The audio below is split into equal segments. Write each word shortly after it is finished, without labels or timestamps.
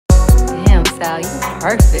style. You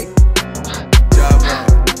perfect.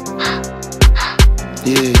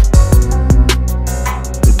 Yeah.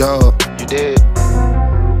 The dog. You did.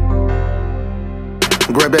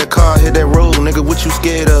 Grab that car, hit that road, nigga, what you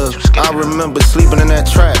scared of? I remember sleeping in that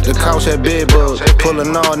trap, the couch had bed bugs.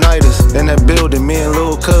 Pulling all-nighters in that building, me and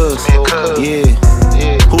Lil' Cuz. Yeah.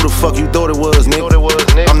 Who the fuck you thought it was, nigga?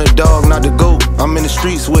 I'm the dog, not the goat. I'm in the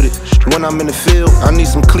streets with it. When I'm in the field, I need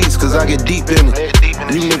some cleats, cause I get deep in it.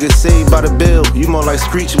 You niggas saved by the bill, you more like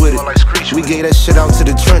Screech with it. We gave that shit out to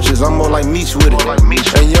the trenches, I'm more like Meech with it.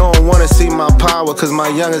 And you don't wanna see my power, cause my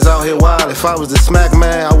youngins out here wild. If I was the smack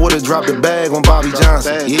man, I would've dropped the bag on Bobby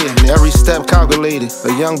Johnson. Yeah, every step calculated,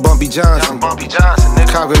 a young Bumpy Johnson.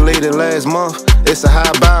 Calculated last month, it's a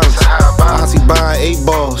high balance. Auntie buying 8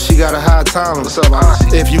 balls, she got a high tolerance.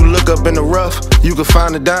 If you look up in the rough, you can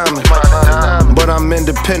find a diamond. But I'm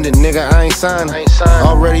independent, nigga, I ain't signing.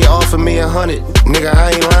 Already offered me 100, nigga,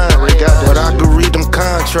 I ain't lying. But I can read them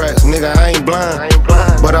contracts, nigga, I ain't blind.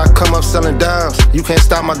 But I come up selling dimes, you can't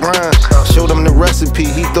stop my grind. Showed him the recipe,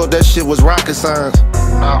 he thought that shit was rocket science.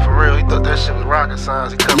 Nah, for real, he thought that shit was rocket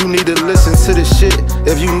science. You need to listen to this shit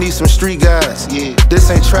if you need some street guys. Yeah, this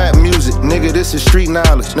ain't trap music, nigga, this is street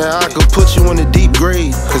knowledge. Now I can put you in the deep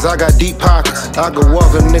grave, cause I got deep pockets. I could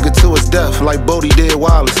walk a nigga to his death like Bodie did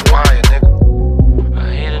Wallace. Quiet, nigga.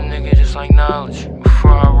 I hate a nigga just like knowledge.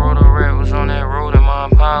 Before I wrote a rap, was on that road in my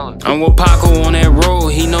Impala. I'm with Paco on that road,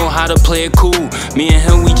 he know how to play it cool. Me and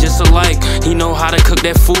him, we just alike, he know how to cook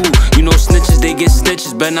that food. You know snitches, they get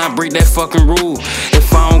stitches, better not break that fucking rule.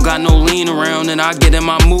 If I don't got no lean around, then I get in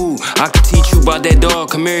my mood. I can teach you about that dog,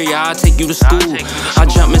 come here, yeah, I'll take you to school. I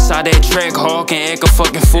jump inside that track, hawk, and act a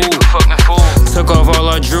fucking fool. Took off all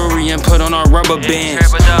our jewelry and put on our rubber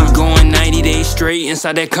bands. We going 90 days straight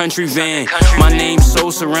inside that country van. My name's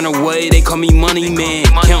Sosa, run away, they call me Money Man.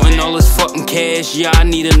 Counting all this fucking cash, yeah, I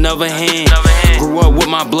need another hand. Grew up with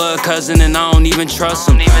my blood cousin and I don't even trust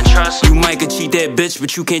him. You might could cheat that bitch,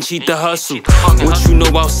 but you can't cheat the hustle. What you know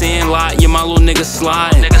about saying lot, yeah, my little nigga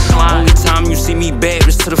sliding. Only time you see me bad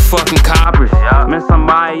is to the fucking coppers. Man,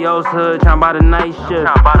 somebody else hood, trying buy the night shift.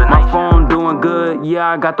 My phone doing good, yeah,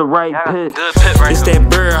 I got the right pit. It's that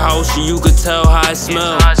bird house, and you could tell how it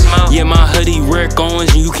smell. Yeah, my hoodie Rick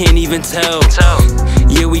orange, and you can't even tell.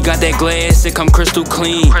 Yeah, we got that glass, it come crystal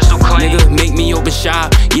clean. Nigga, make me open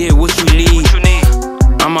shop, yeah, what you need?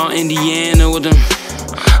 I'm out Indiana with them.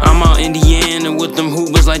 I'm out Indiana with them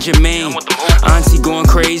hoopers like Jermaine. Auntie going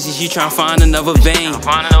crazy, she tryna find another vein.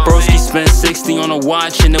 Broski spent 60 on a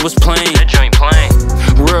watch and it was plain.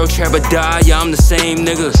 Real trapper die, yeah, I'm the same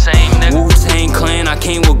nigga. Wu-Tang Clan, I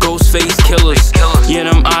came with Ghostface killers. Yeah,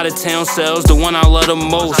 them out of town cells, the one I love the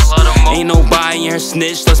most. Ain't nobody in her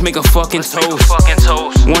snitch, let's make a fucking toast.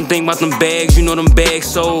 One thing about them bags, you know them bags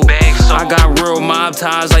sold. I got real mob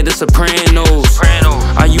ties like the Sopranos.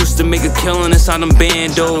 I used to make a killing inside them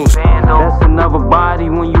bandos. That's another body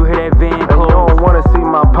when you hear that van close. You don't wanna see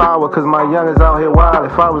my power, cause my youngins out here wild.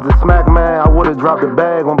 If I was the smack man, I would've dropped the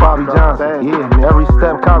bag on Bobby Johnson. Yeah, every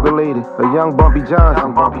step calculated, a young Bumpy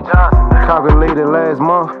Johnson. Calculated last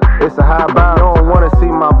month, it's a high balance. You don't wanna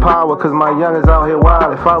see my power, cause my youngins out here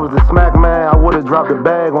wild. If I was the smack man, I would've dropped the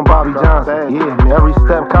bag on Bobby Johnson. Yeah, every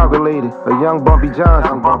step calculated, a young Bumpy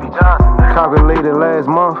Johnson. Calculated last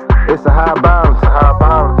month, it's a high balance.